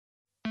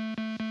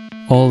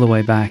All the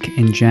way back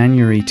in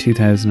January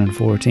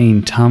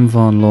 2014, Tom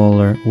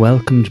Vaughan-Lawlor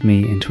welcomed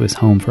me into his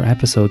home for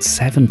episode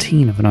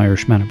 17 of An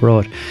Irishman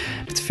Abroad.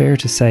 It's fair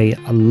to say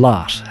a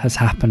lot has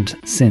happened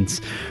since,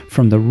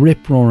 from the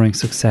rip-roaring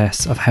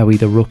success of Howie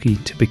the Rookie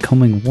to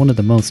becoming one of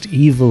the most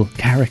evil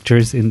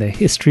characters in the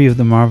history of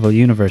the Marvel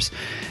Universe.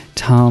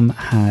 Tom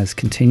has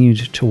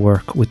continued to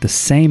work with the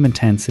same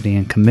intensity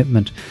and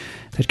commitment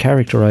that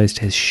characterised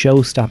his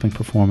show-stopping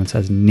performance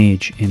as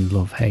Nidge in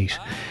Love Hate.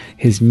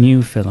 His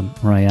new film,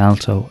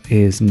 Rialto,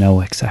 is no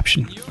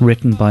exception.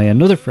 Written by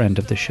another friend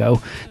of the show,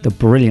 the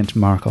brilliant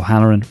Mark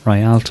O'Halloran,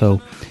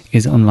 Rialto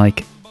is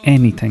unlike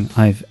anything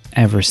I've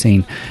ever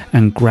seen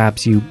and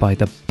grabs you by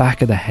the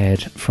back of the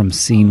head from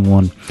scene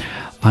one.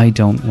 I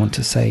don't want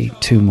to say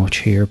too much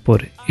here,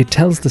 but it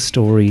tells the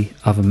story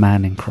of a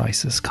man in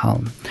crisis,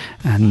 Colin,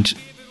 and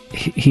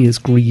he is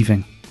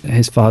grieving.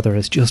 His father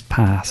has just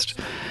passed,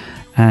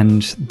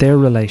 and their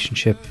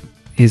relationship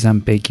is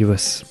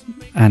ambiguous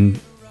and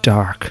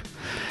dark,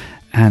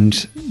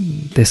 and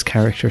this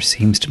character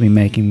seems to be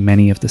making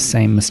many of the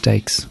same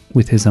mistakes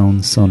with his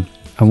own son.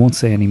 I won't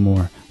say any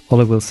more. All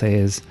I will say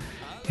is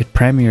it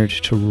premiered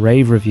to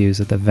rave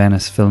reviews at the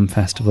Venice Film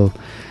Festival.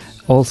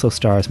 Also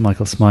stars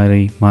Michael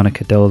Smiley,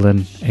 Monica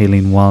Dolan,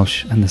 Aileen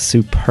Walsh, and the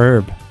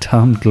superb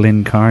Tom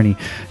Glyn Carney,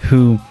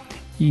 who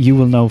you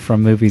will know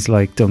from movies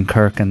like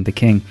Dunkirk and The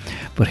King,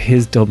 but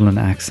his Dublin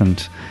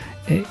accent,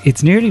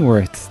 it's nearly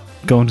worth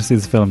going to see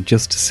this film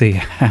just to see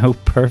how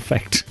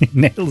perfect he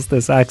nails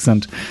this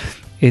accent.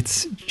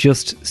 It's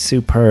just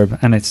superb,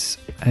 and it's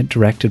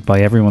directed by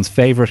everyone's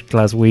favourite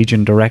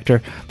Glaswegian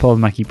director, Paul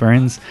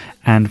Mackie-Burns,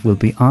 and will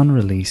be on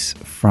release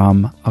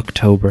from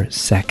October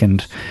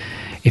 2nd.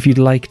 If you'd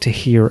like to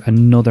hear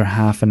another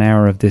half an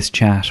hour of this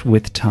chat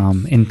with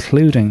Tom,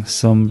 including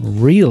some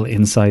real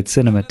inside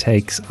cinema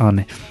takes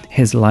on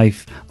his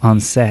life on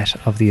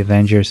set of The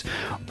Avengers,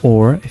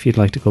 or if you'd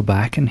like to go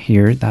back and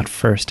hear that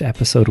first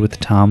episode with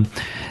Tom,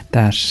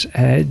 that's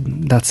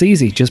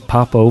easy. Just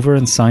pop over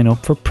and sign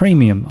up for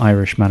Premium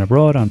Irishman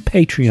Abroad on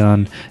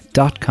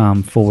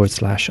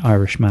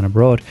patreon.com/Irishman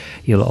Abroad.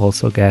 You'll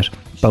also get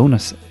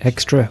bonus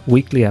extra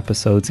weekly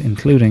episodes,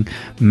 including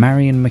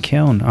Marion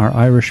McKeown, our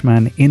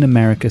Irishman in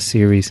America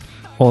series,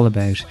 all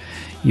about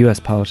US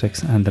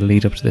politics and the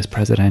lead up to this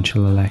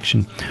presidential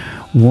election.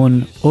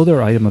 One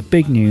other item of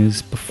big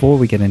news before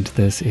we get into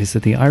this is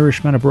that the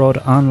Irishman Abroad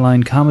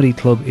Online Comedy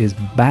Club is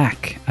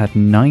back at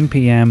 9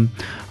 p.m.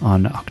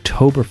 on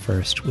October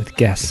 1st with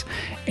guests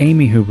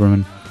Amy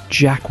Huberman,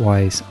 Jack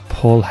Wise,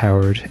 Paul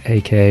Howard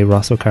aka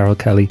Ross O'Carroll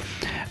Kelly,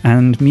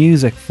 and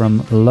music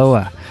from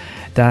Loa.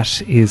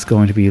 That is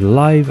going to be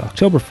live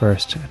October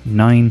 1st at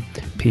 9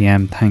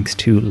 p.m. thanks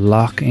to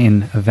Lock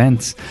In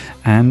Events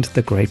and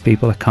the great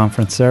people at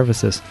Conference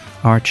Services.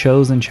 Our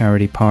chosen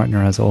charity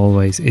partner, as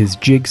always, is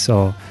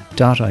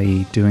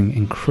Jigsaw.ie, doing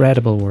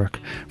incredible work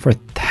for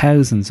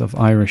thousands of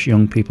Irish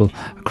young people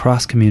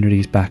across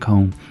communities back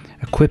home,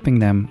 equipping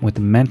them with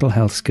the mental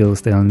health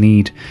skills they'll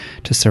need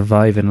to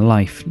survive in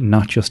life,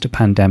 not just a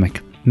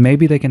pandemic.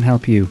 Maybe they can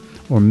help you,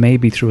 or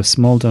maybe through a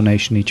small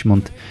donation each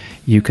month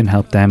you can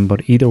help them,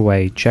 but either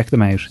way, check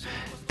them out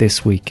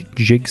this week.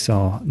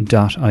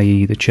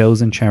 Jigsaw.ie, the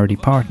chosen charity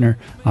partner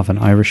of An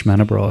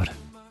Irishman Abroad.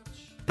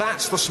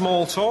 That's the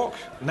small talk.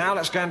 Now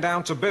let's get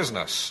down to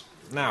business.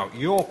 Now,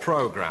 your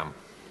programme.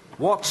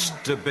 What's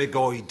the big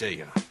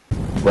idea?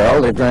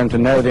 Well, they've learned to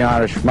know the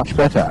Irish much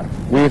better.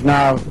 We've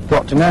now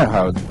got to know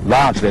how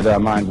largely their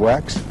mind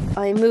works.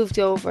 I moved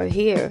over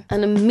here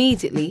and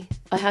immediately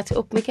I had to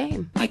up my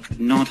game. I could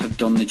not have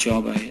done the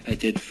job I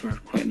did for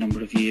quite a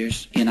number of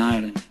years in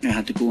Ireland. I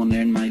had to go and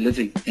earn my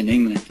living in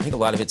England. I think a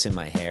lot of it's in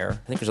my hair. I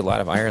think there's a lot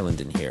of Ireland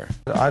in here.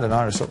 I had an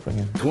Irish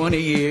upbringing. 20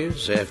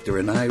 years after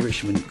an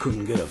Irishman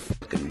couldn't get a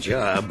fucking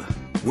job,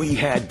 we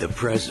had the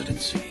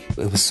presidency.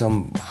 It was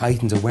some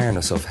heightened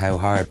awareness of how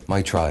hard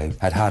my tribe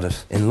had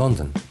it in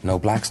London. No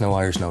blacks, no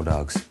Irish, no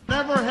dogs.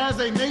 Never has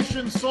a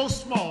nation so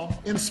small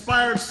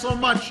inspired so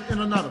much in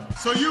another.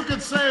 So you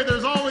could say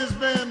there's always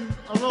been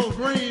a little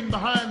green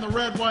behind the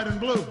red, white, and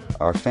blue.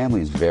 Our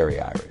family is very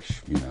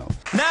Irish, you know.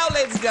 Now,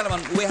 ladies and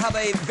gentlemen, we have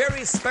a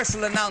very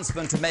special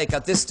announcement to make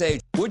at this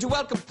stage. Would you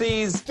welcome,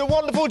 please, the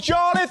wonderful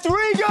Charlie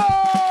Thrigo!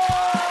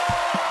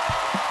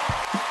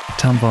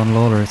 Tom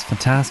Vaughan-Lawlor, it's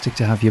fantastic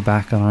to have you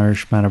back on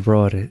Irishman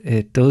Abroad.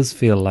 It does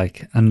feel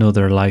like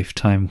another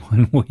lifetime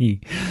when we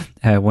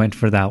went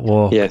for that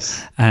walk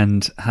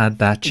and had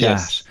that chat.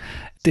 Yes.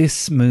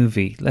 This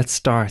movie, let's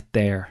start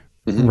there,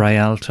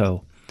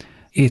 Rialto.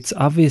 It's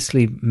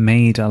obviously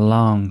made a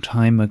long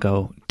time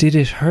ago. Did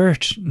it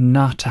hurt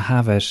not to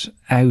have it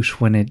out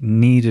when it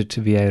needed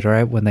to be out, or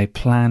out when they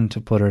planned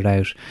to put it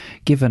out,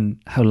 given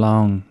how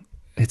long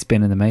it's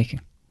been in the making?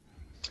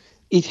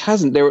 It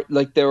hasn't.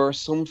 There are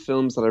some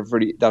films that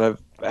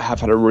have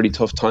had a really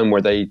tough time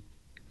where they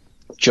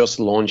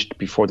just launched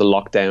before the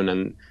lockdown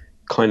and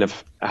kind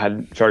of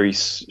had very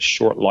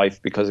short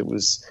life because it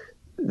was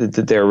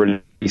their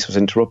release was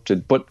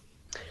interrupted. But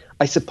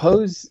I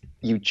suppose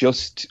you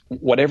just,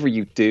 whatever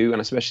you do, and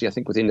especially I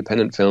think with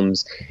independent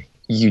films,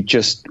 you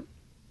just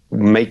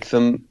make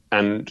them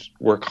and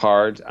work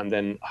hard and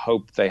then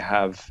hope they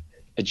have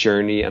a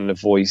journey and a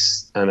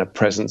voice and a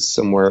presence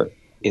somewhere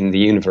in the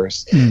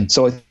universe.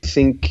 So I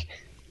think,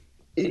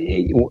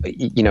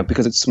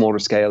 because it's smaller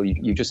scale,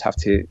 you just have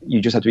to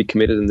be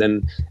committed,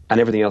 and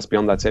everything else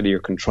beyond that's out of your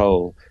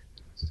control.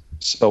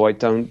 So I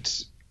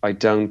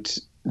don't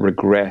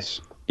regret,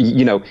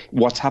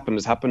 what's happened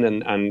has happened,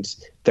 and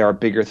there are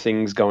bigger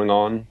things going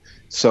on.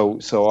 So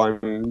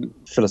I'm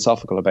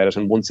philosophical about it,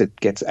 and once it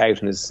gets out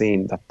and is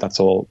seen, that's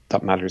all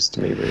that matters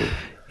to me, really.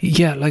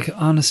 Yeah, like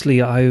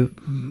honestly, I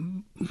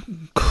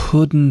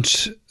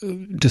couldn't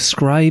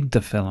describe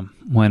the film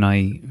when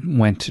I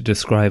went to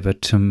describe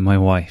it to my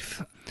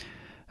wife.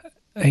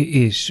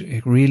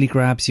 It really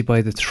grabs you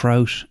by the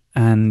throat,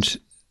 and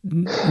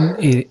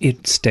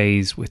it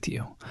stays with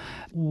you.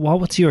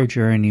 What was your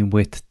journey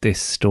with this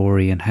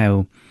story, and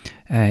how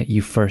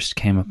you first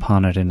came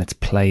upon it in its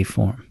play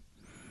form?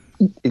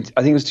 I think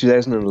it was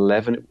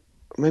 2011.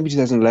 Maybe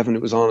 2011.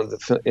 It was on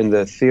in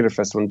the theatre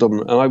festival in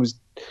Dublin, and I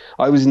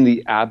was in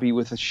the Abbey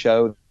with a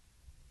show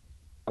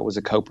that was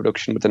a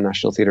co-production with the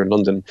National Theatre in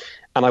London,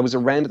 and I was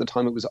around at the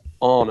time it was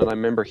on, and I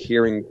remember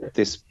hearing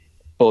this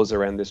buzz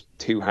around this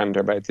two-hander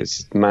about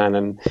this man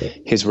and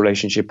his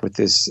relationship with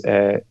this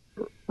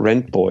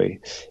rent boy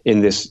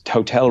in this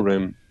hotel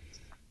room,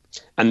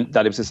 and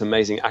that it was this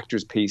amazing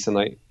actor's piece, and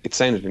it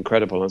sounded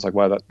incredible. And I was like,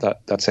 wow,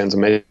 that sounds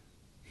amazing.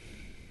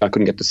 I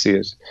couldn't get to see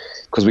it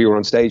because we were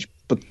on stage.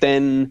 But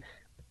then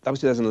that was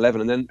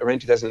 2011, and then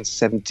around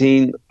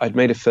 2017, I'd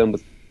made a film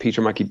with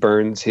Peter Mackie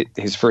Burns,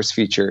 his first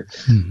feature,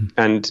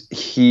 and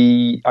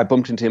I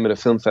bumped into him at a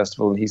film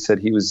festival, and he said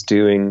he was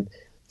doing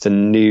the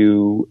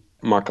new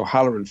Mark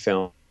O'Halloran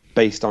film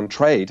based on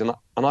trade, and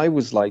I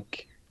was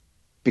like,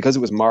 because it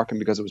was Mark and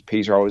because it was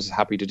Peter, I was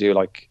happy to do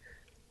like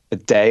a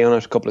day on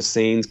it, a couple of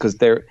scenes, because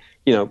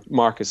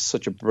Mark is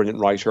such a brilliant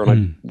writer, and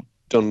I'd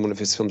done one of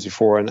his films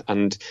before,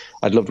 and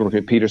I'd loved working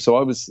with Peter, so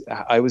I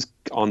was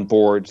on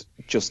board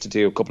just to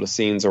do a couple of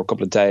scenes or a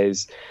couple of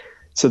days.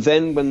 So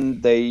then when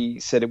they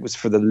said it was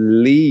for the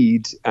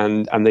lead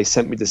and they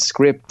sent me the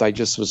script, I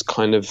just was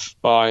kind of,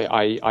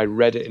 I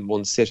read it in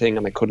one sitting,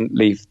 and I couldn't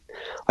leave.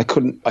 I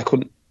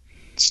couldn't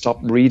stop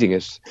reading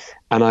it.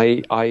 And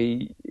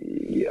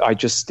I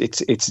just,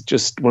 it's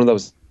just one of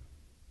those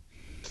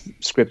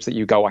scripts that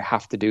you go, I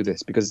have to do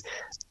this, because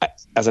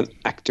as an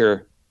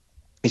actor,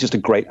 it's just a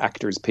great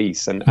actor's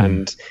piece.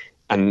 And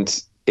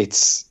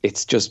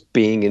it's just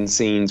being in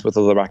scenes with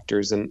other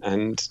actors,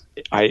 and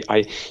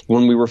I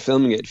when we were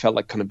filming it felt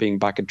like kind of being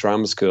back at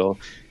drama school,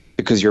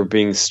 because you're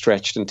being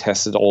stretched and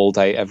tested all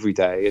day every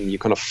day, and you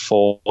kind of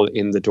fall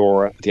in the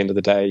door at the end of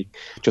the day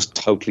just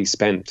totally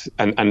spent,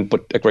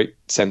 but a great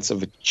sense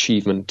of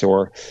achievement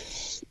or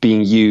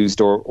being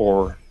used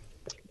or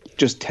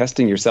just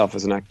testing yourself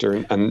as an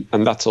actor, and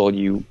that's all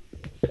you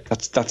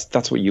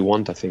that's what you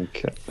want, I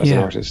think, as an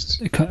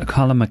artist.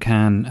 Colin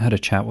McCann had a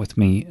chat with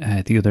me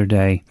the other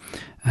day,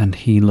 and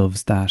he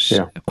loves that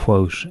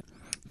quote,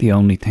 the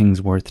only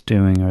things worth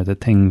doing are the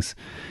things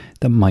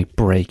that might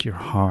break your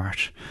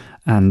heart.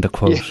 And the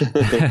quote,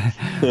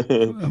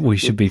 we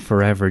should be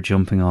forever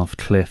jumping off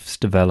cliffs,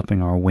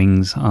 developing our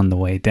wings on the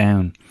way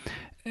down.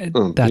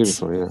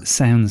 That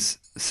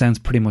sounds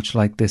pretty much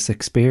like this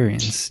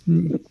experience.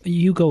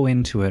 You go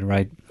into it,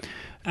 right?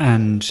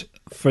 And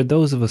for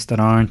those of us that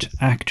aren't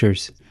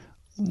actors,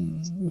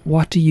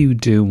 what do you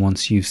do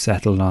once you've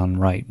settled on,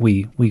 right,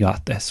 we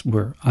got this,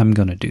 I'm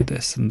going to do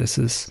this, and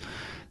this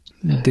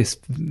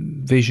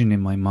vision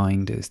in my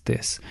mind is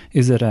this?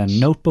 Is it a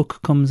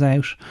notebook comes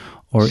out,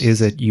 or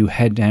is it you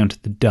head down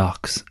to the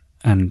docks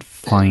and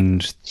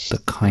find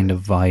the kind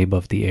of vibe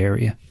of the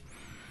area?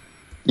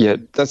 Yeah,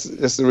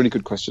 that's a really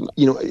good question.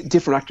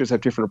 Different actors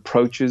have different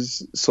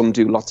approaches. Some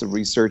do lots of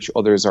research,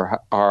 others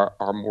are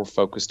more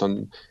focused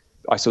on,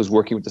 I suppose,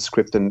 working with the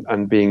script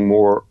and being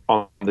more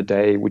on the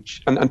day,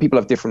 and people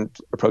have different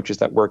approaches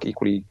that work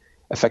equally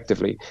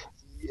effectively.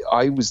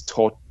 I was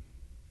taught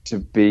to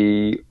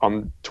be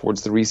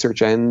towards the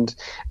research end,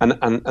 and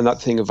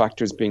that thing of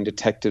actors being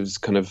detectives,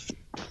 kind of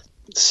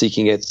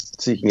seeking at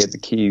the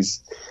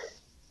keys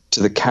to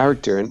the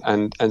character,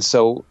 and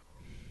so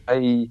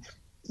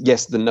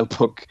yes, the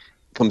notebook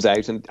comes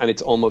out, and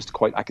it's almost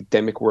quite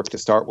academic work to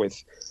start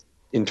with,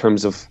 in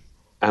terms of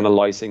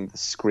analysing the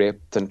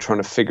script and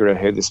trying to figure out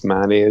how this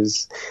man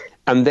is,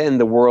 and then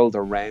the world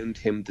around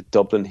him, the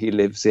Dublin he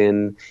lives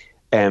in,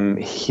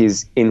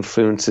 his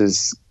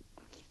influences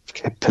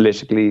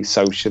politically,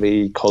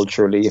 socially,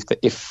 culturally,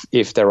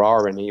 if there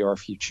are any, or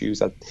if you choose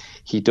that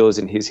he does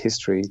in his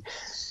history,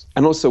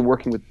 and also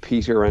working with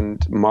Peter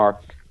and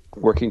Mark,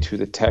 working through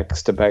the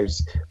text about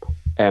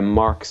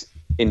Mark's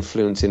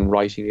influence in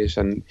writing it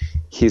and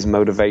his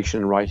motivation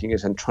in writing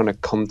it, and trying to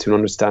come to an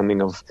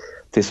understanding of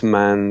this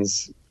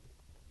man's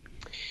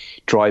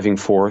driving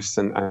force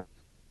and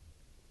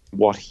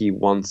what he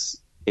wants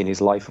in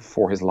his life,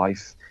 for his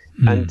life.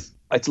 And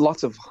it's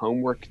lots of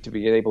homework to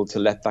be able to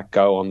let that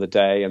go on the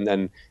day, and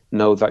then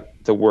know that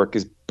the work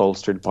is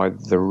bolstered by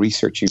the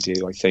research you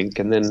do, I think.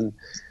 And then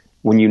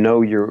when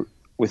you're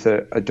with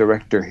a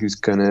director who's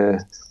going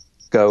to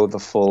go the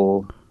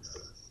full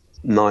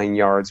 9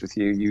 yards with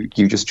you.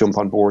 You just jump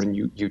on board and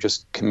you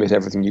just commit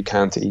everything you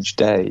can to each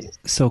day.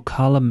 So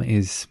Colm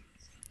is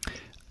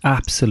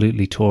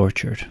absolutely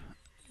tortured.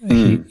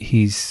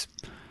 He's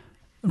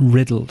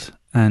riddled,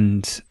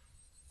 and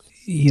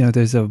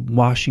there's a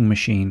washing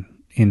machine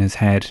in his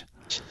head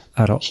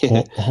at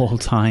all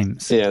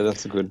times. Yeah,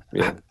 that's a good.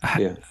 Yeah.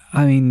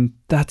 I mean,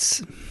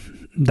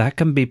 that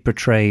can be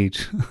portrayed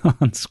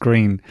on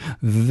screen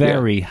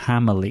very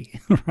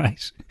hammily,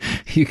 right?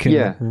 You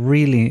can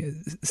really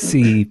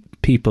see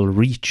people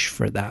reach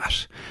for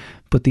that.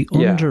 But the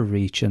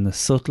underreach and the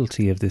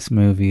subtlety of this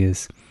movie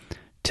is,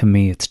 to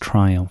me, it's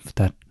triumph,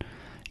 that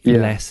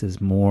less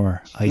is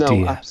more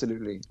idea. No,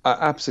 absolutely.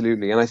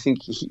 Absolutely. And I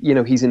think,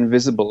 he's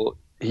invisible.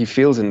 He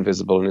feels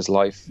invisible in his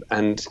life,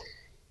 and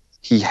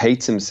he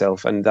hates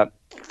himself, and that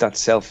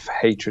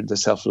self-hatred, the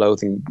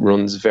self-loathing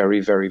runs very,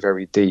 very,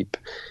 very deep.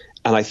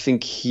 And I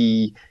think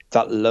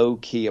that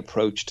low-key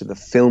approach to the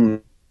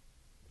film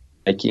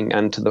making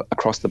and to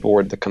across the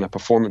board, the kind of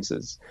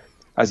performances,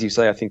 as you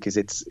say, I think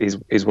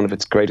is one of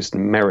its greatest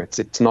merits.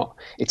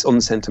 It's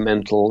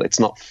unsentimental, it's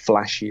not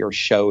flashy or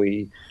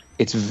showy,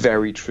 it's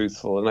very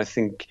truthful. And I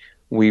think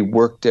we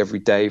worked every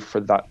day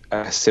for that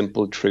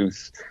simple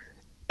truth.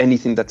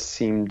 Anything that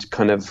seemed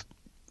kind of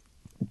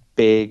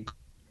big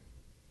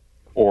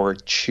or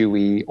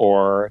chewy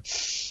or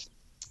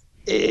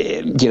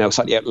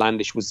slightly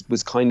outlandish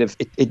was kind of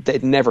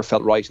it never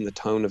felt right in the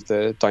tone of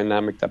the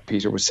dynamic that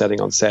Peter was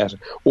setting on set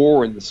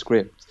or in the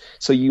script.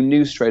 So you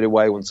knew straight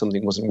away when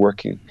something wasn't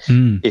working,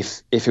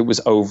 if it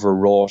was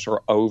overwrought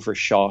or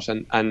overshot.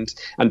 And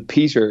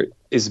Peter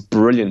is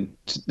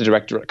brilliant, the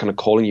director, at kind of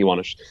calling you on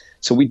it.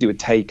 So we do a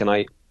take, and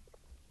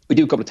we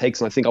do a couple of takes,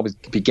 and I think I'll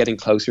be getting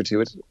closer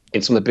to it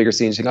in some of the bigger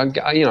scenes. I'm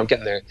getting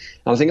there,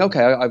 and I think,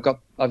 okay, I've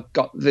got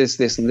this,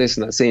 and this,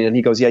 and that scene. And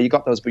he goes, yeah, you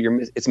got those, but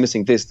it's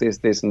missing this,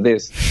 and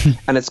this,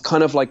 and it's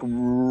kind of like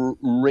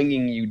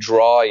wringing you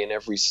dry in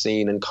every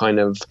scene, and kind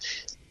of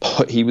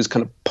he was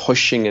kind of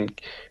pushing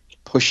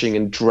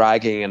and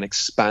dragging and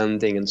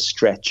expanding and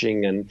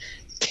stretching and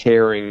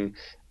tearing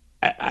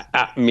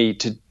at me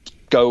to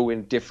go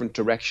in different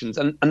directions,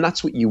 and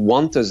that's what you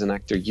want as an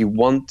actor. You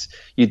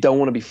don't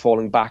want to be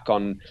falling back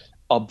on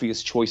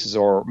obvious choices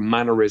or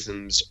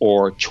mannerisms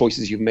or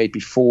choices you've made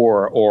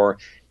before, or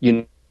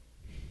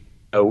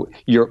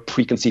your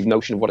preconceived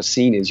notion of what a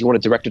scene is. You want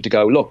a director to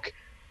go, look,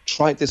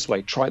 try it this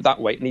way, try it that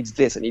way, it needs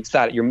this, it needs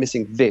that, you're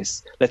missing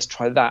this, let's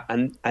try that.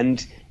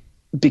 And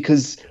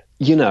because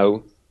you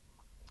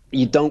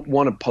don't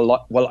want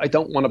I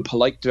don't want a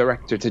polite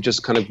director to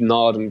just kind of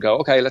nod and go,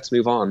 okay, let's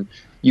move on.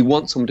 You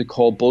want someone to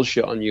call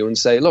bullshit on you and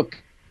say,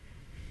 look,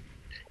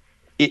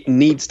 it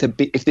needs to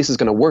be, if this is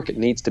going to work, it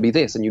needs to be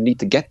this, and you need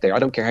to get there. I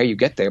don't care how you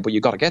get there, but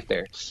you got to get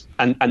there.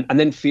 And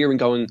then fearing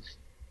going,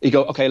 you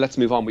go, okay, let's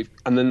move on.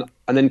 And then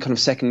kind of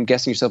second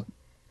guessing yourself,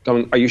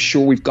 going, are you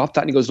sure we've got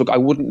that? And he goes, look, I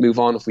wouldn't move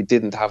on if we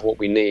didn't have what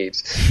we need.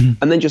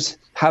 And then just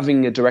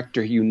having a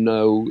director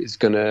is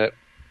going to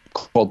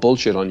call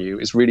bullshit on you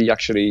is really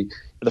actually,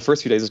 the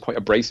first few days is quite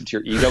abrasive to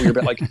your ego. You're a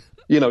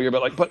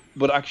bit like,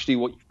 but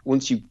actually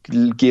once you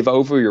give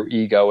over your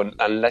ego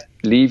and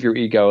leave your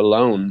ego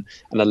alone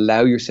and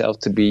allow yourself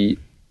to be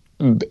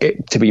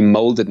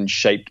molded and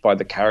shaped by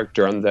the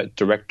character and the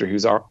director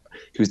who's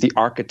the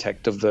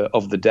architect of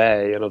the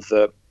day and of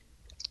the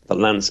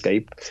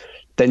landscape,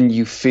 then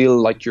you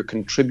feel like you're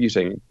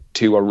contributing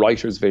to a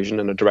writer's vision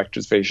and a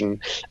director's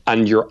vision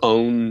and your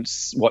own,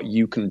 what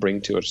you can bring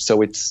to it.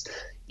 So it's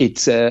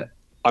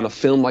on a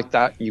film like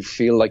that, you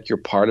feel like you're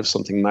part of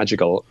something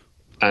magical.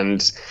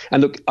 And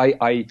look,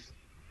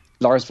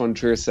 Lars von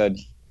Trier said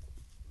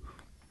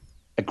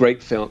a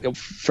great film,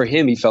 for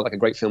him, he felt like a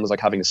great film was like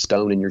having a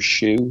stone in your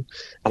shoe.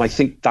 And I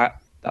think that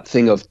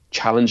thing of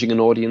challenging an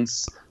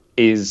audience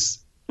is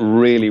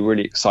really,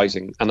 really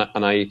exciting. And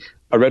I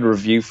read a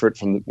review for it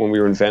from when we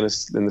were in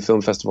Venice in the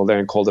film festival there,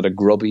 and called it a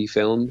grubby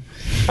film.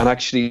 And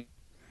actually,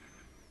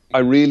 I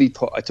really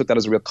thought, I took that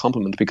as a real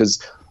compliment,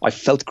 because I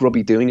felt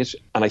grubby doing it.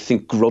 And I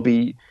think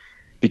grubby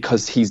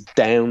because he's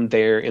down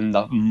there in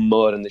the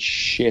mud and the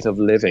shit of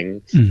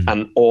living,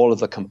 and all of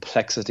the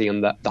complexity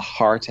and the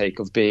heartache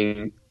of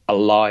being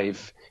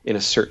alive in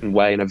a certain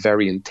way, in a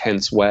very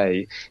intense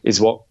way, is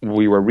what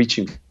we were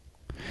reaching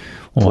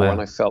for. Wow. And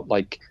I felt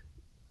like,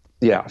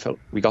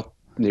 we got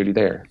nearly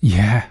there.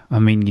 Yeah, I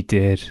mean, you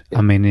did.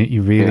 I mean,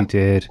 you really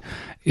did.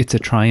 It's a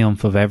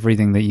triumph of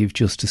everything that you've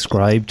just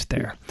described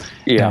there.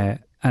 Yeah.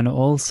 And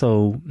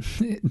also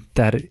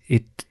that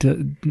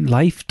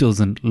life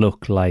doesn't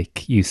look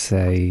like, you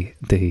say,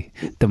 the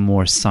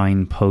more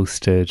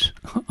signposted,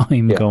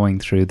 I'm going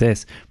through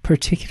this,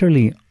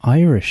 particularly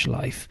Irish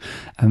life.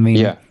 I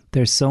mean,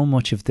 there's so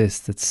much of this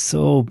that's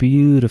so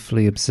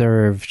beautifully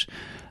observed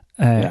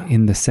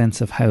in the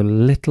sense of how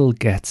little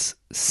gets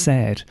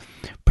said,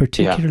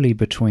 particularly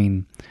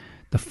between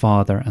the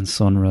father and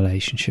son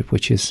relationship,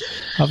 which is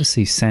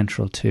obviously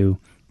central to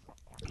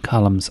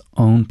Colm's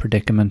own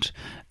predicament,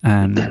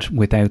 and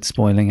without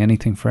spoiling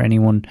anything for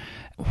anyone,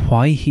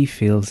 why he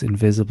feels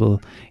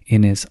invisible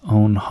in his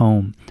own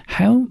home.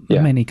 How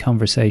many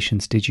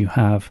conversations did you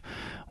have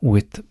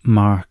with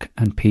Mark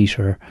and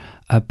Peter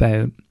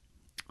about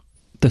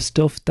the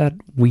stuff that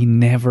we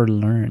never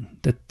learn,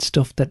 the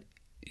stuff that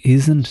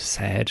isn't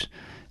said.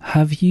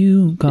 Have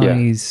you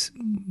guys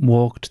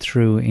walked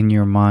through in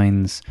your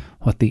minds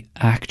what the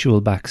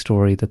actual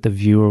backstory that the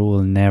viewer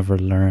will never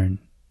learn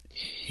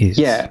is?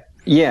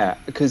 Yeah,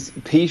 because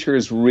Peter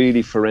is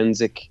really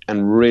forensic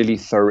and really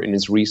thorough in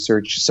his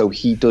research. So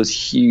he does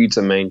huge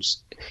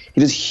amounts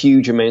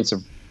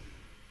of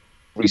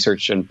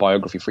research and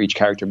biography for each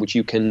character, which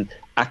you can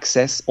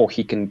access, or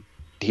he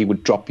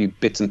would drop you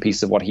bits and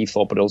pieces of what he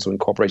thought, but also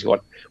incorporating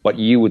what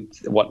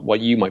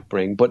you might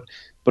bring. But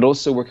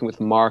also working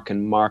with Mark,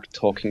 and Mark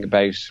talking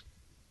about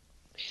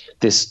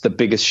the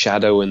biggest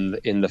shadow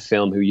in the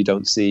film, who you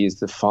don't see,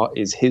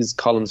 is his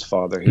Colin's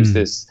father, who's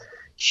this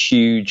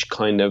huge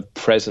kind of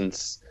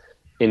presence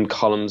in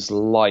Colin's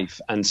life.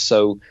 And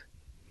so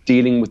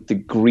dealing with the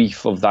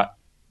grief of that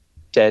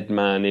dead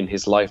man in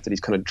his life that he's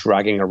kind of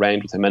dragging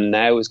around with him and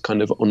now is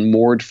kind of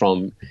unmoored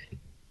from,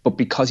 but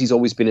because he's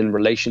always been in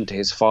relation to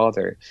his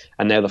father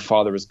and now the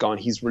father is gone,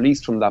 he's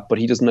released from that, but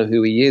he doesn't know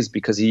who he is,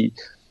 because he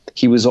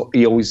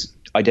always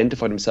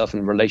identified himself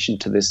in relation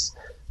to this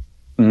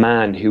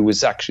man who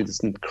was actually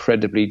this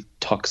incredibly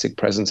toxic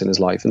presence in his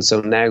life. And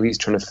so now he's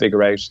trying to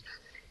figure out,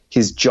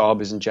 his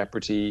job is in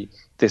jeopardy.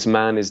 This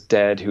man is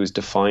dead who has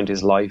defined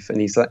his life. And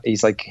he's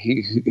like,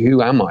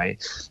 who am I?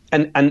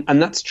 And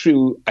that's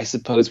true. I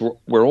suppose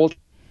we're all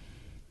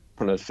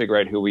trying to figure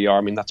out who we are.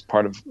 I mean, that's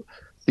part of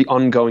the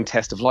ongoing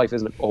test of life,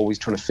 isn't it? Always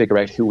trying to figure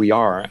out who we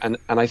are. And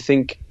I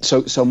think,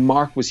 so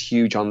Mark was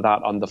huge on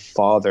that, on the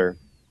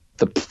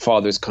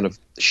father's kind of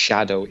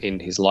shadow in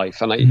his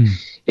life. And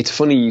it's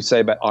funny you say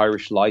about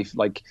Irish life,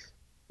 like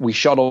we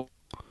shot all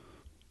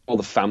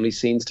the family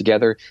scenes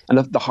together, and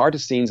the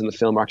hardest scenes in the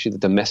film are actually the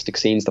domestic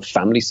scenes, the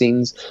family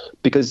scenes,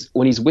 because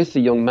when he's with the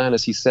young man,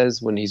 as he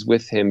says when he's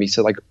with him, he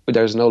said, like,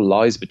 there's no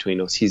lies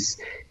between us.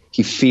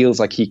 He feels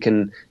like he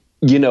can,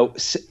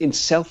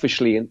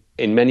 selfishly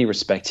in many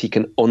respects, he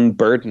can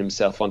unburden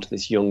himself onto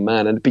this young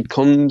man, and it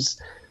becomes,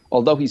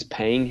 although he's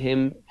paying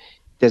him,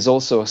 there's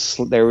also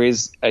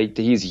he's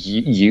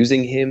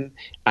using him,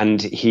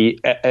 and he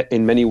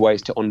in many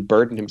ways to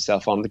unburden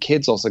himself on. The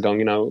kid's also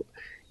going,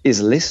 is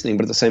listening,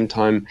 but at the same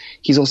time,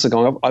 he's also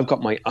going, I've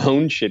got my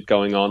own shit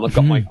going on. I've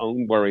got my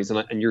own worries,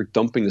 and you're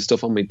dumping the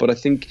stuff on me. But I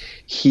think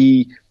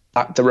the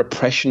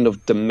repression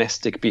of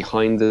domestic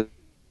behind the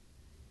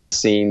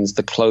scenes,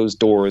 the closed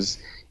doors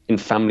in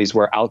families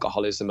where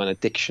alcoholism and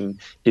addiction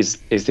is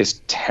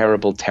this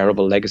terrible,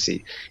 terrible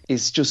legacy,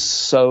 is just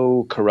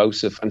so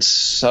corrosive and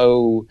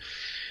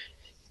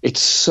it's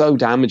so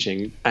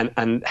damaging,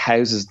 and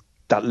houses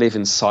that live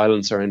in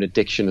silence around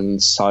addiction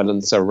and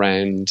silence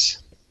around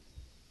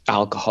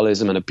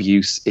alcoholism and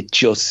abuse,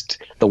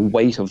 the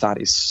weight of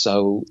that is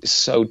so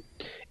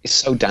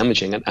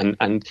damaging,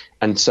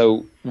 and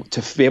so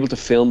to be able to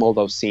film all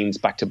those scenes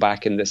back to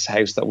back in this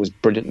house that was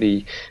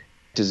brilliantly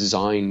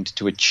designed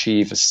to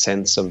achieve a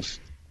sense of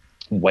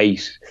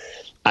weight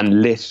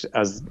and lit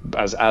as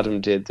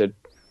Adam did, the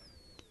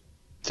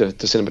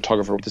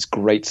cinematographer, with this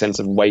great sense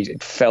of weight.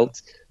 It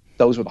felt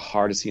those were the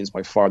hardest scenes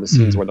by far, the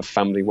scenes where the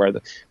family, where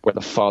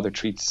the father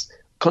treats,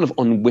 kind of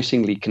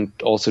unwittingly, can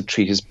also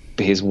treat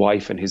his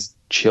wife and his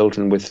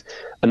children with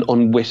an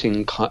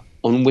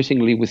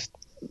unwittingly with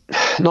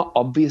not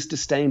obvious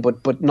disdain,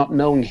 but not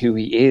knowing who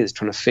he is,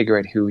 trying to figure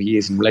out who he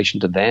is in relation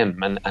to them,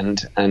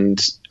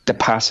 and the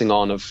passing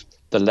on of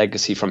the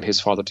legacy from his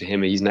father to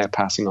him, he's now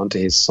passing on to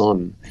his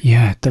son.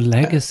 Yeah, the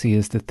legacy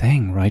is the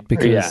thing, right?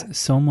 Because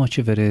so much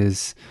of it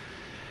is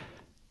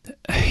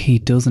he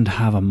doesn't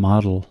have a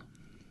model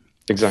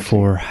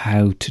for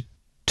how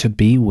to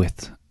be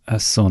with a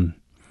son,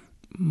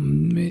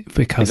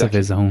 because of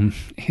his own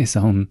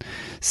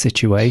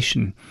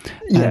situation.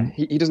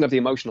 He doesn't have the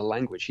emotional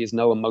language. He has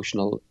no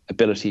emotional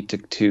ability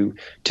to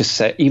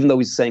say, even though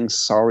he's saying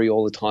sorry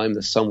all the time,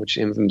 there's so much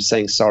in him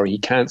saying sorry, he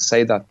can't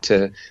say that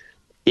to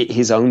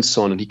his own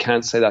son, and he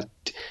can't say that,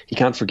 he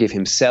can't forgive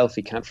himself,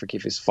 he can't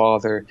forgive his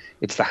father.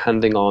 It's the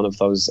handing on of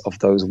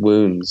those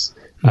wounds,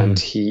 and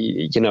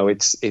he,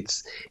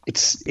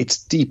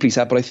 it's deeply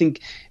sad. But I think,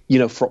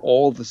 for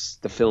all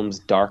the film's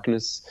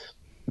darkness,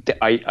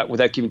 I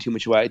without giving too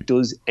much away, it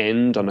does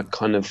end on a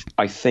kind of,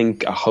 I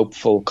think, a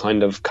hopeful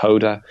kind of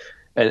coda,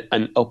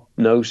 an up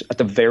note at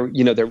the very,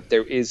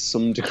 there is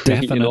some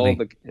degree in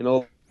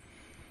all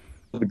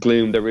the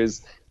gloom. There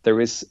is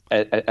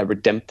a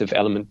redemptive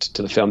element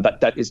to the film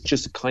that is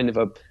just kind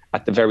of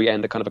at the very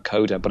end, a kind of a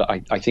coda, but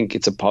I think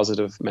it's a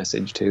positive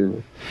message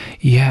too.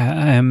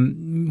 Yeah,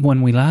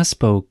 when we last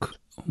spoke,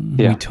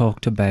 we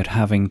talked about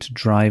having to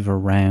drive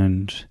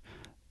around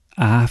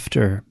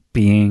after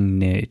being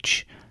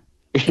Nidge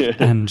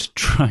and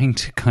trying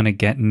to kind of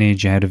get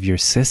Nidge out of your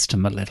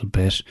system a little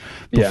bit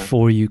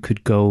before you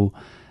could go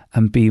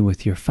and be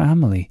with your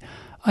family.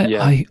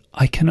 I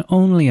can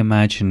only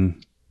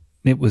imagine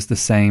it was the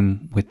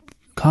same with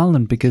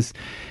Colin, because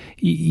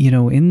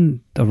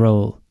in the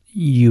role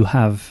you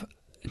have,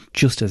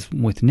 just as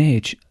with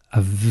Nidge,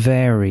 a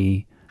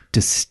very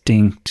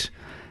distinct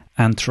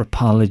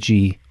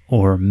anthropology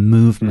or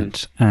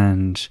movement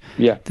and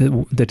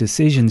the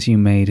decisions you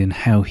made in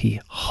how he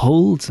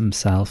holds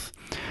himself.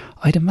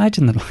 I'd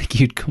imagine that like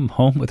you'd come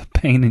home with a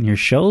pain in your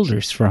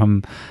shoulders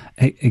from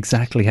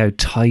exactly how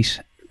tight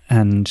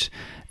and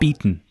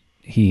beaten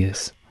he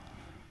is.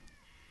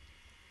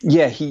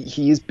 Yeah,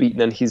 he is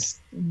beaten, and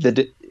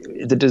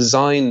the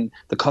design,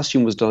 the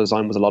costume was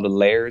designed with a lot of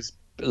layers,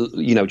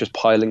 just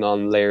piling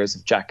on layers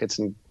of jackets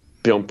and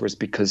jumpers,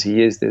 because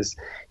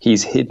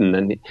he's hidden.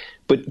 And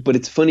but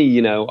it's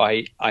funny,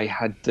 I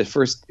had it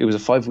was a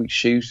 5-week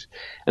shoot,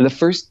 and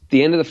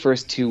the end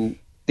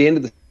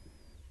of the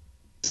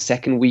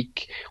second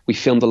week we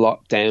filmed a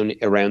lot down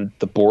around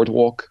the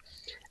boardwalk,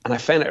 and I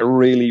found it a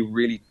really,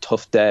 really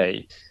tough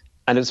day.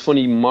 And it's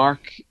funny,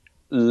 Mark,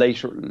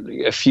 later,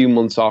 a few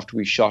months after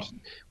we shot,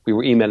 we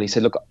were emailing. He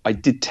said, "Look, I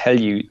did tell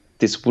you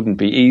this wouldn't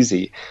be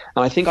easy."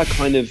 And I think I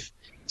kind of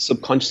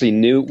subconsciously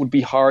knew it would be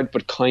hard,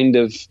 but kind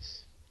of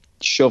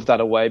shoved that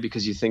away,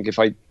 because you think if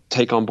I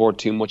take on board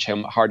too much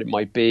how hard it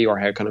might be, or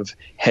how kind of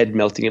head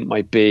melting it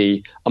might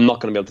be, I'm not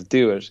going to be able to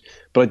do it.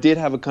 But I did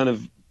have a kind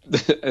of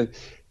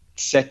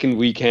second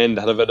weekend,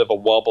 had a bit of a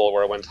wobble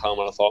where I went home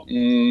and I thought,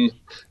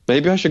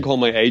 maybe I should call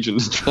my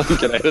agent and try and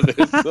get out of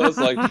this. So I was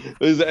like,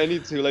 is it any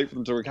too late for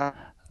them to recap?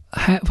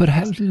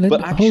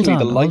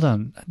 Hold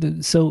on.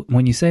 So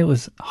when you say it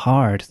was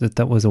hard,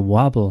 that was a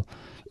wobble,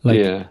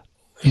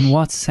 in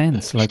what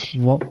sense? Like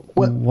what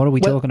are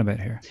we talking about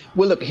here?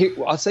 Well, look, here,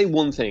 I'll say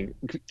one thing.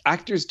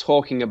 Actors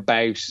talking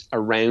about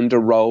around a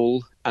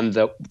role and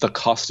the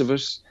cost of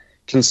it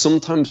can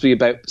sometimes be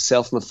about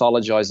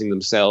self-mythologizing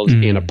themselves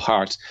in a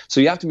part.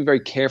 So you have to be very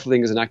careful,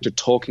 as an actor,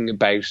 talking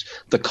about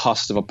the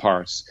cost of a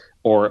part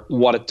or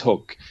what it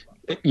took.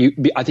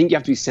 I think you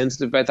have to be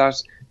sensitive about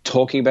that,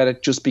 talking about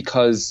it, just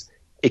because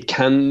it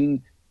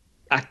can...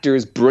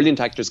 brilliant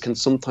actors can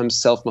sometimes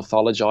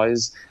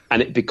self-mythologize,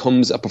 and it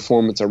becomes a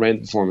performance around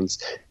the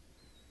performance.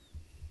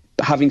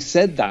 But having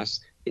said that,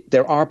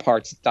 there are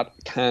parts that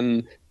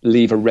can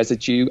leave a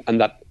residue, and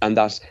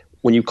that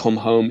when you come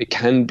home, it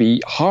can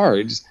be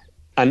hard.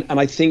 And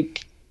I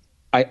think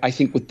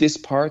with this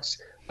part,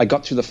 I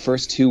got through the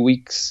first 2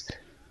 weeks,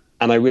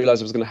 and I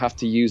realized I was going to have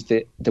to use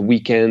the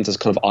weekends as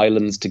kind of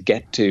islands to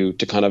get to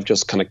kind of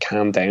just kind of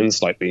calm down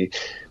slightly.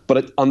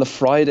 But on the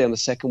Friday, on the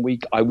second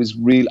week, I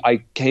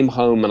came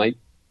home and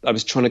I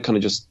was trying to kind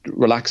of just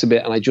relax a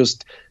bit, and I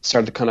just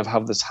started to kind of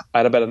have this. I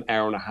had about an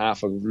hour and a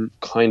half of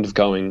kind of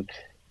going,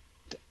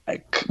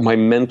 my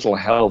mental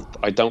health,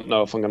 I don't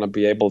know if I'm going to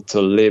be able to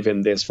live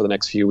in this for the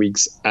next few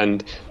weeks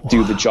and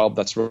do the job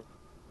that's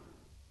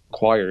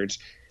required.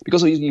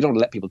 Because you don't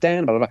let people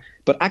down, blah, blah, blah.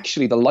 But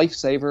actually, the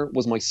lifesaver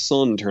was my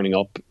son turning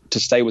up to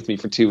stay with me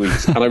for 2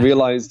 weeks. And I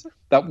realized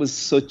that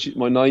was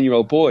my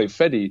 9-year-old boy,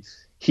 Freddie.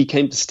 He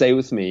came to stay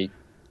with me,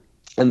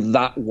 and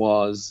that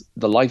was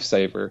the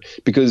lifesaver,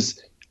 because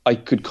I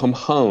could come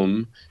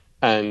home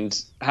and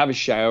have a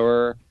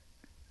shower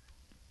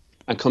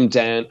and come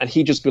down, and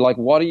he'd just be like,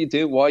 "What are you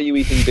doing? Why are you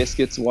eating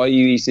biscuits? Why are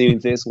you eating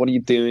this? What are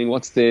you doing?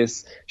 What's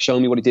this? Show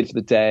me what he did for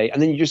the day."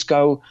 And then you just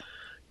go,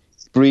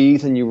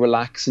 breathe, and you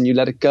relax and you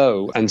let it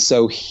go. And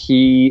so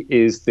he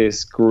is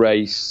this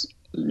great,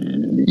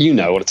 you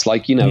know what it's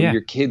like,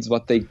 your kids,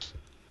 what they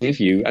give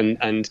you,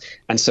 and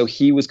so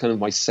he was kind of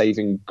my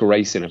saving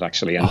grace in it,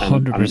 actually, and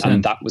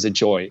that was a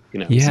joy.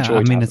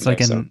 It's like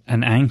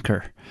an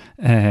anchor,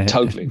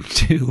 totally,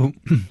 to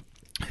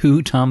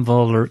who Tom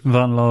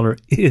Vaughan-Lawlor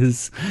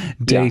is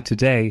day to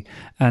day,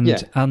 and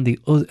at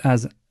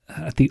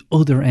the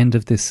other end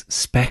of this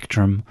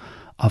spectrum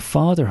of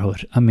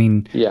fatherhood. I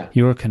mean,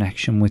 your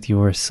connection with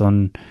your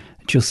son,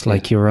 just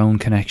like your own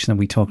connection that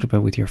we talked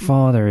about with your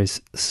father,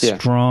 is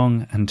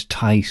strong and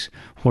tight,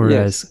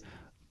 whereas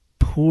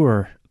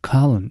poor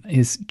Colin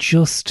is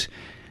just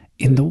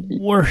in the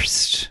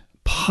worst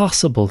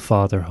possible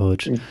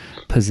fatherhood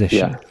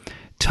position.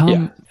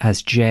 Tom,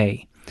 as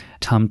Jay,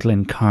 Tom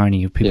Glyn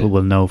Carney, who people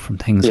will know from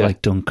things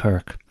like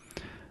Dunkirk,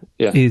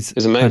 is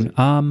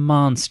a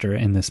monster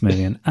in this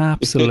movie. An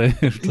absolute,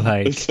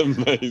 it's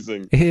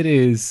amazing. It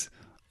is...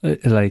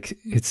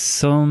 it's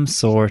some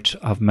sort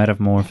of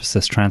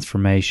metamorphosis,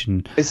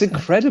 transformation. It's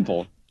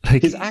incredible.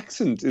 His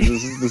accent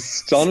is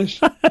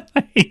astonishing.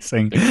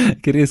 Amazing.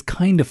 It is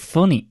kind of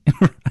funny,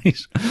 right?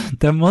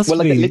 There must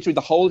be... literally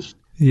the whole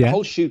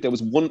shoot, there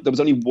was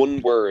only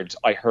one word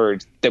I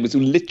heard. There was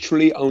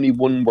literally only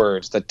one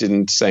word that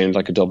didn't sound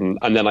like a Dublin.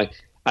 And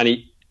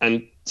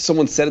then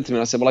someone said it to me,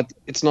 and I said, "Well,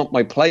 it's not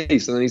my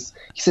place." And then he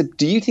said,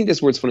 "Do you think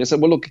this word's funny?" I said,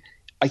 "Well, look,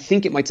 I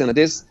think it might sound like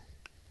this."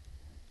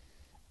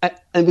 And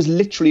it was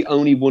literally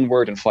only one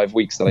word in 5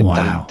 weeks that was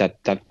out.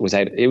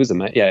 It was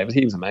amazing.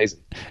 He was amazing.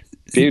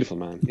 Beautiful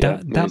man.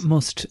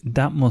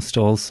 That must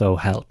also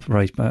help,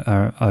 right?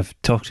 I've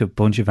talked to a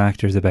bunch of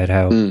actors about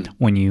how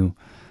when you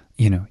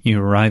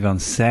arrive on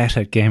set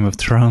at Game of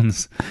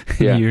Thrones,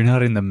 you're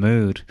not in the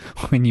mood.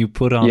 When you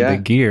put on the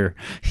gear,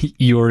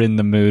 you're in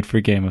the mood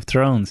for Game of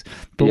Thrones.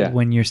 But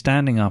when you're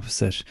standing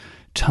opposite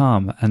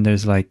Tom, and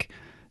there's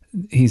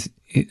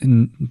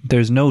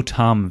no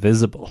Tom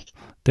visible.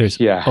 there's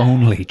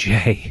only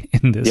Jay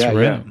in this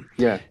room.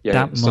 Yeah.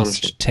 That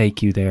must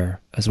take you there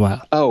as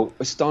well. Oh,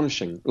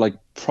 astonishing. Like,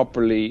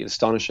 properly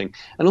astonishing.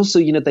 And also,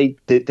 you know,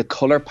 the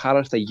colour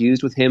palette they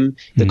used with him,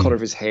 the colour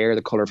of his hair,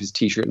 the colour of his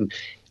T-shirt, and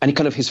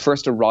kind of his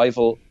first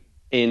arrival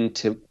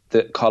into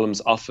the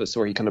Column's office,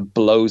 where he kind of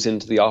blows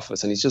into the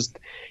office, and it's just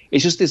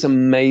this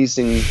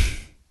amazing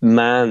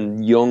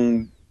man,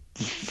 young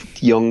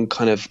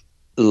kind of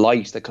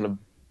light that kind of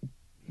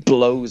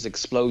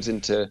explodes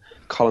into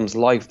Column's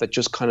life, that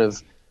just kind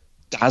of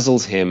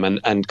dazzles him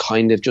and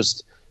kind of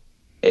just,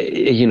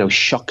 you know,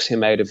 shocks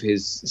him out of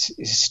his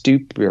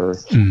stupor.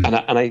 And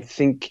I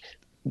think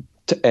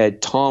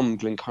Tom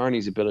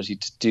Glencarney's ability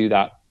to do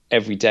that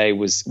every day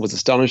was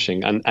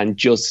astonishing, and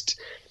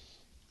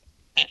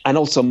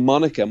also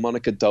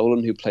Monica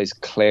Dolan, who plays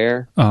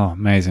Claire. Oh,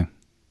 amazing.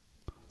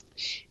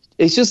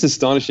 It's just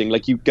astonishing.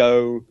 Like, you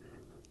go,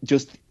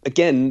 just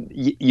again,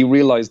 you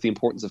realize the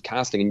importance of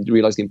casting, and you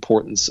realize the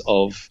importance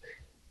of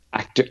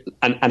actor,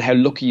 and how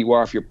lucky you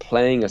are if you're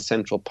playing a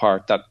central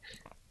part, that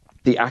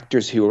the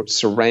actors who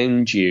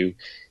surround you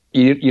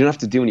don't have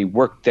to do any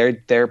work.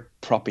 They're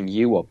propping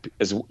you up,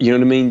 as you know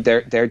what I mean.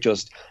 They're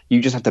just,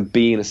 you just have to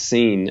be in a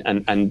scene,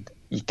 and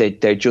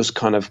they're just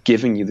kind of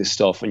giving you this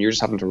stuff, and you're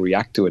just having to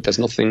react to it. There's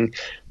nothing.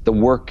 The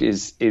work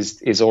is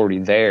already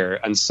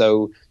there, and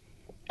so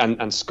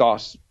and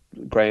Scott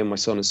Graham, my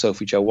son, and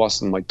Sophie Jo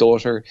Wasson, my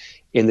daughter,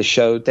 in the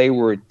show, they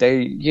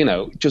you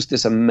know, just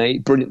this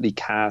brilliantly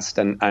cast,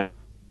 and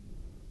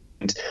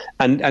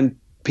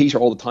Peter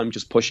all the time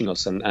just pushing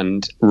us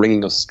and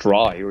wringing us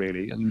dry,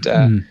 really,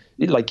 and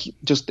like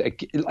just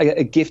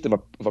a gift of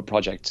a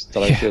project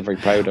that I feel very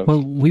proud of.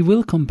 Well, we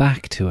will come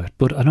back to it,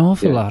 but an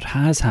awful lot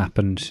has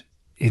happened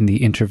in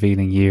the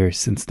intervening years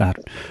since that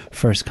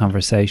first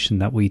conversation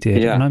that we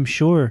did, and I'm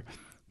sure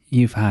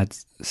you've had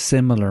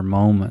similar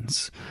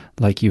moments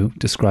like you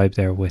described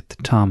there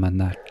with Tom and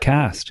that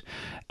cast.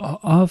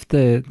 Of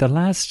the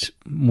last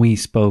we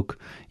spoke,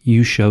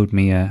 you showed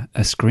me a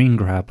screen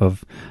grab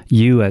of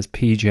you as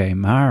PJ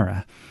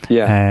Mara.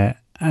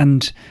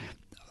 And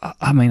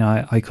I mean,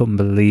 I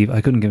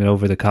couldn't get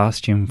over the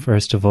costume,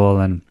 first of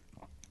all, and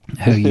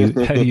how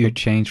you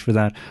changed for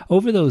that.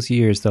 Over those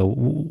years, though,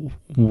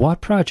 what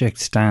project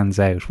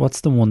stands out?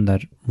 What's the one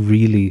that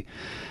really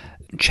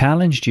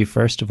challenged you,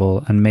 first of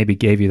all, and maybe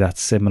gave you that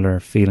similar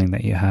feeling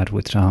that you had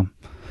with Tom?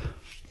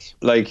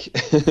 Like,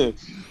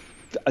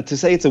 to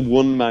say it's a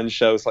one-man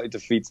show slightly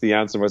defeats the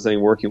answer by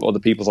saying working with other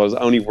people, so I was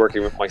only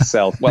working with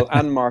myself. Well,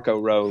 and Marco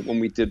Rowe, when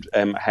we did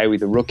Howie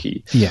the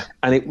Rookie.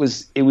 And there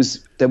was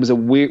a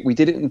weird, we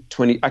did it in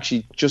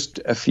actually just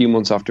a few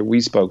months after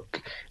we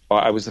spoke.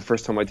 I was the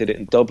first time I did it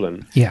in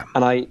Dublin.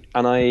 And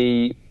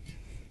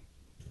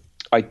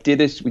I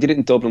did it, we did it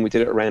in Dublin, we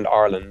did it around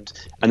Ireland,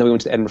 and then we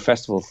went to the Edinburgh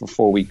Festival for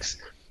 4 weeks.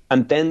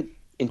 And then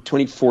in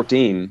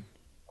 2014,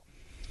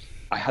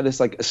 I had this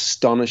like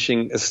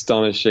astonishing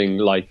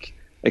like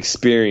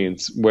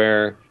experience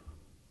where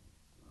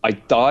I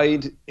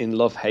died in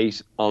Love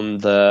Hate on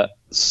the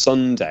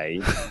Sunday,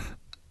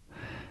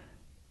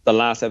 the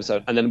last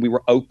episode, and then we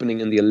were opening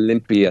in the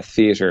Olympia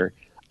Theatre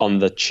on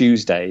the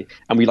Tuesday,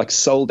 and we like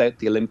sold out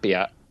the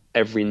Olympia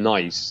every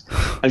night.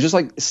 I was just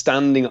like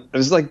standing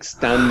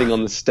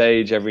on the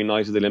stage every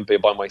night of the Olympia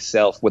by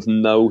myself with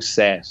no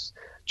set,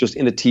 just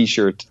in a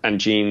t-shirt and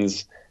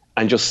jeans,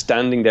 and just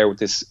standing there with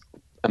this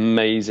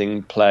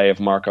amazing play of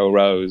Marco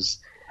Rose,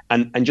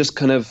 and just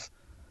kind of,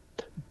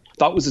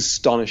 that was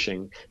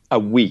astonishing. A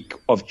week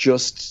of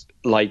just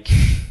like,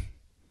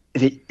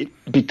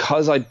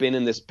 because I'd been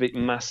in this big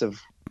massive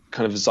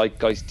kind of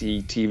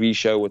zeitgeisty TV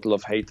show with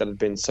Love Hate that had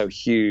been so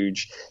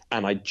huge,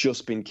 and I'd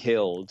just been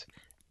killed,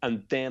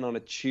 and then on a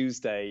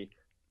Tuesday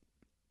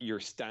you're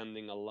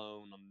standing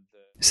alone on the...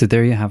 So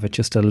there you have it,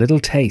 just a little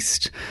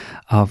taste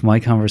of my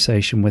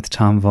conversation with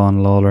Tom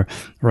Vaughan-Lawlor.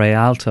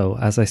 Rialto,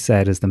 as I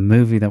said, is the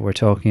movie that we're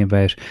talking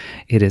about.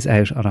 It is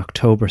out on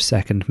October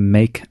 2nd.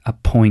 Make a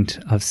point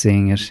of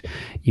seeing it.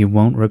 You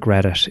won't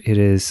regret it. It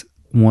is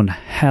one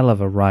hell of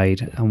a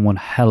ride and one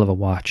hell of a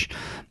watch.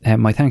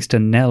 My thanks to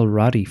Nell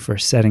Roddy for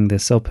setting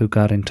this up, who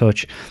got in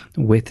touch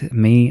with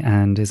me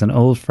and is an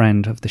old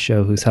friend of the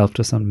show who's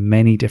helped us on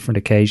many different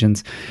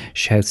occasions.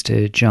 Shouts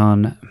to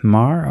John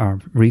Marr, our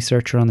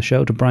researcher on the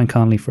show, to Brian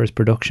Connolly for his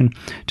production,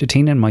 to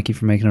Tina and Mikey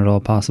for making it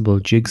all possible,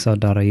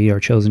 Jigsaw.ie, our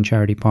chosen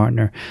charity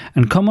partner,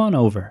 and come on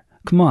over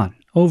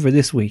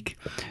this week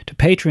to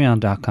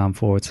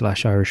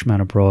patreon.com/Irishman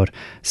Abroad.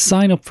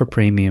 Sign up for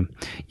premium.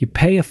 You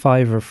pay a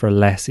 $5 for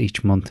less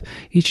each month.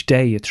 Each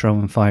day you throw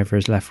in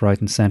 $5 left, right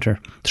and centre.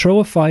 Throw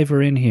a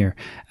 $5 in here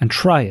and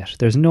try it.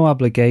 There's no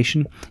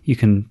obligation. You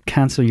can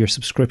cancel your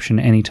subscription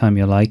anytime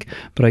you like,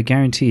 but I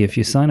guarantee if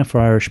you sign up for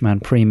Irishman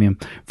Premium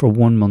for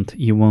 1 month,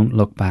 you won't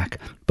look back.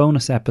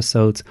 bonus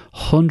episodes,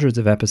 hundreds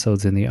of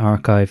episodes in the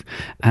archive,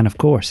 and of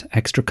course,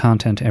 extra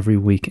content every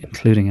week,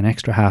 including an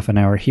extra half an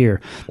hour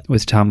here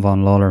with Tom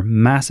Vaughan-Lawlor.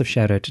 Massive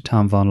shout out to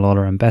Tom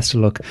Vaughan-Lawlor, and best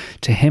of luck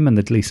to him and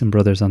the Gleeson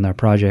brothers on their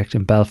project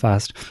in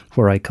Belfast,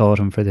 where I caught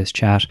him for this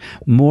chat.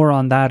 More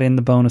on that in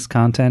the bonus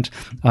content.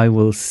 I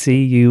will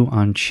see you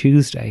on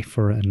Tuesday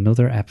for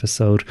another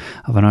episode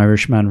of An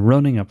Irishman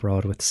Running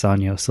Abroad with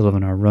Sonia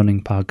O'Sullivan, our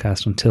running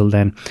podcast. Until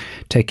then,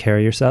 take care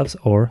of yourselves,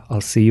 or I'll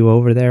see you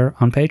over there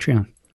on Patreon.